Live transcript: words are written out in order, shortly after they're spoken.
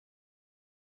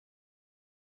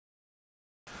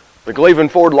The Glavan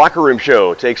Ford Locker Room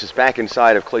Show takes us back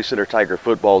inside of Clay Center Tiger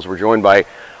footballs. We're joined by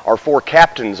our 4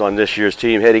 captains on this year's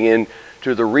team heading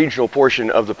into the regional portion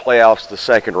of the playoffs, the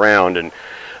second round. And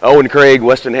Owen Craig,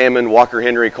 Weston Hammond, Walker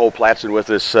Henry, Cole Platson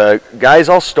with us. Guys,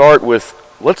 I'll start with,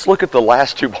 let's look at the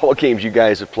last 2 ball games you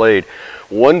guys have played.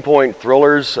 1-point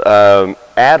thrillers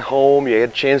at home. You had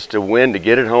a chance to win, to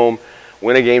get at home,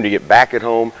 win a game to get back at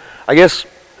home. I guess,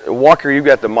 Walker, you've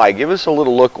got the mic. Give us a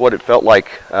little look what it felt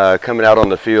like coming out on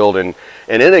the field and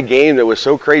in a game that was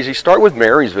so crazy. Start with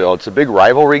Marysville. It's a big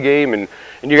rivalry game, and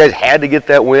you guys had to get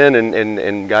that win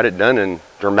and got it done in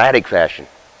dramatic fashion.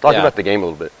 Talk about the game a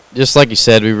little bit. Just like you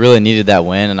said, we really needed that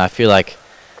win, and I feel like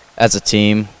as a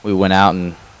team we went out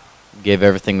and gave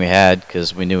everything we had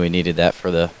because we knew we needed that for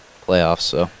the playoffs.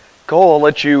 So, Cole, I'll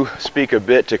let you speak a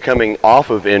bit to coming off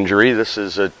of injury. This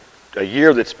is a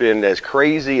year that's been as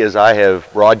crazy as I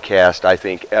have broadcast, I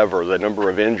think, ever. The number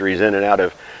of injuries in and out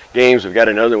of games. We've got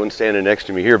another one standing next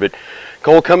to me here. But,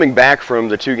 Cole, coming back from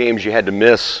the 2 games you had to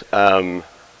miss,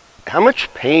 how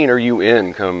much pain are you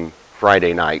in come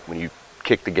Friday night when you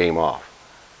kick the game off?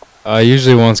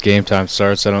 Usually once game time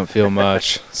starts, I don't feel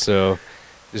much. So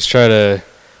just try to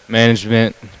manage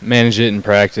it in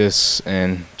practice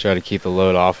and try to keep the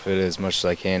load off it as much as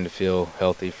I can to feel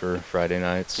healthy for Friday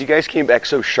nights. You guys came back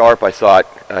so sharp, I thought,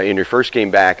 in your first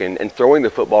game back, and throwing the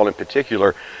football in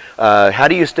particular. How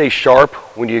do you stay sharp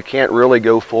when you can't really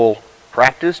go full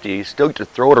practice? Do you still get to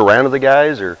throw it around to the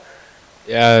guys? Or?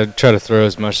 Yeah, I try to throw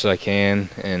as much as I can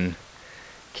and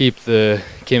keep the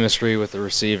chemistry with the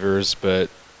receivers, but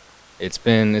it's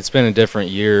been a different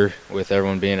year with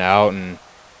everyone being out, and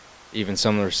even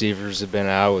some of the receivers have been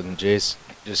out and Jace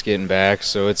just getting back,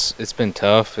 so it's been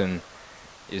tough, and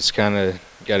you just kind of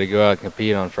got to go out and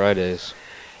compete on Fridays.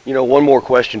 You know, one more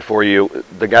question for you.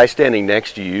 The guy standing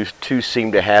next to you two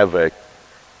seem to have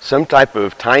some type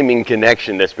of timing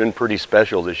connection that's been pretty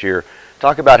special this year.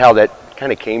 Talk about how that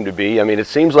kind of came to be. I mean, it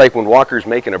seems like when Walker's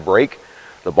making a break,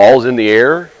 the ball's in the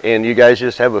air, and you guys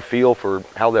just have a feel for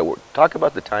how that works. Talk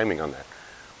about the timing on that.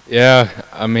 Yeah,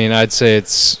 I mean, I'd say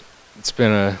it's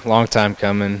been a long time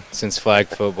coming since flag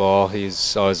football.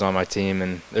 He's always on my team,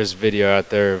 and there's a video out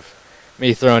there of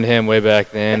me throwing him way back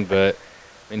then. But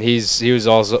I mean, he was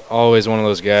also always one of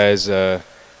those guys.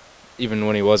 Even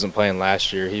when he wasn't playing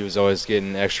last year, he was always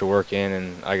getting extra work in,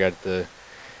 and I got the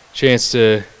chance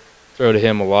to throw to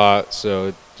him a lot. So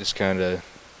it just kind of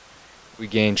we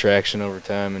gained traction over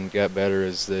time and got better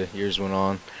as the years went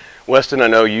on. Weston, I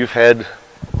know you've had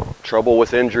trouble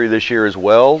with injury this year as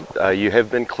well. You have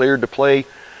been cleared to play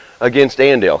against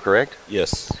Andale, correct?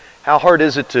 Yes. How hard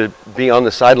is it to be on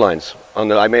the sidelines?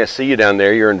 I may see you down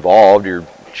there. You're involved. You're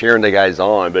cheering the guys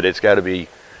on, but you got to be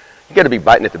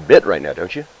biting at the bit right now,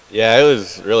 don't you? Yeah, it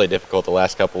was really difficult the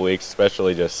last couple of weeks,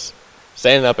 especially just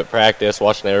standing up at practice,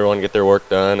 watching everyone get their work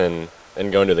done,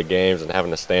 and going to the games and having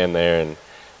to stand there and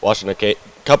watching a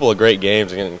couple of great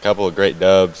games and getting a couple of great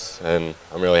dubs, and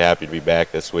I'm really happy to be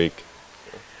back this week.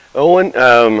 Owen,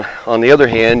 on the other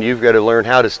hand, you've got to learn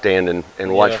how to stand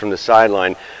and watch from the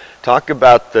sideline. Talk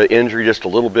about the injury just a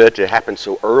little bit. It happened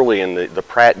so early in the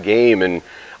Pratt game, and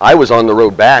I was on the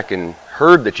road back and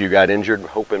heard that you got injured,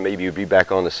 hoping maybe you'd be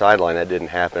back on the sideline. That didn't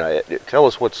happen. Tell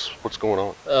us what's going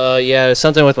on. Yeah, it's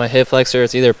something with my hip flexor.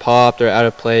 It's either popped or out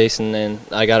of place, and then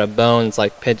I got a bone. It's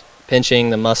like pinching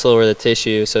the muscle or the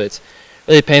tissue, so it's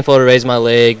really painful to raise my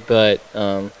leg, but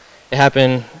it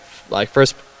happened like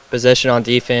first possession on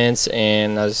defense,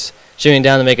 and I was shooting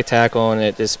down to make a tackle, and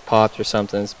it just popped or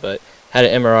something. But had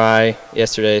an MRI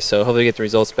yesterday, so hopefully get the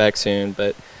results back soon.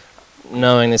 But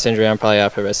knowing this injury, I'm probably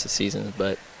out for the rest of the season.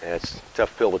 But yeah, it's a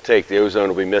tough pill to take. The ozone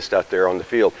will be missed out there on the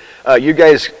field. You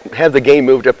guys have the game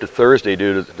moved up to Thursday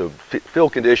due to the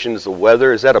field conditions, the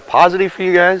weather. Is that a positive for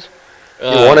you guys? You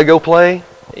want to go play?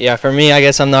 Yeah, for me, I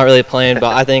guess I'm not really playing,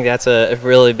 but I think that's a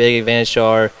really big advantage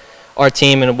to our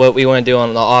team and what we want to do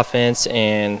on the offense.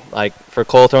 And like for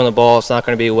Cole throwing the ball, it's not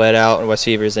going to be wet out, and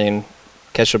receivers can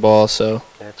catch the ball. So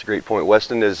that's a great point.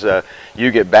 Weston, as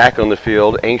you get back on the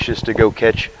field, anxious to go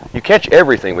catch. You catch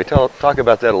everything. We talk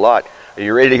about that a lot. Are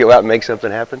you ready to go out and make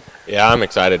something happen? Yeah, I'm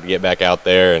excited to get back out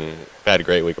there, and I've had a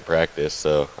great week of practice,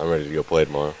 so I'm ready to go play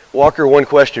tomorrow. Walker, one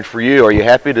question for you. Are you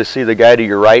happy to see the guy to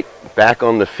your right back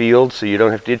on the field so you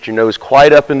don't have to get your nose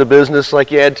quite up in the business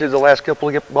like you had to the last couple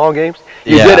of ball games?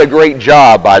 You did a great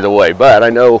job, by the way, but I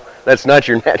know that's not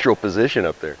your natural position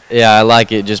up there. Yeah, I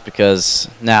like it just because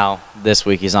now this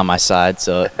week he's on my side,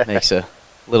 so it makes it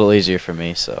a little easier for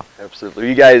me. So absolutely.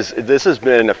 You guys, this has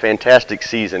been a fantastic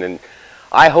season, and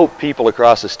I hope people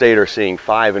across the state are seeing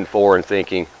 5-4 and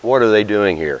thinking, what are they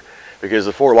doing here? Because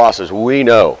the 4 losses, we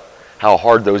know how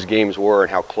hard those games were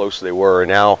and how close they were. And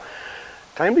now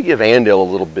Time to give Andale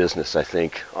a little business, I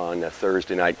think, on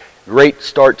Thursday night. Great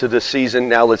start to this season.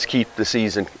 Now let's keep the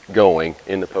season going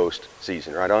in the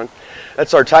postseason. Right on?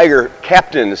 That's our Tiger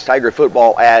captains, Tiger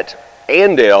football at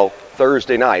Andale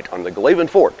Thursday night on the Glavan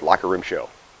Ford Locker Room Show.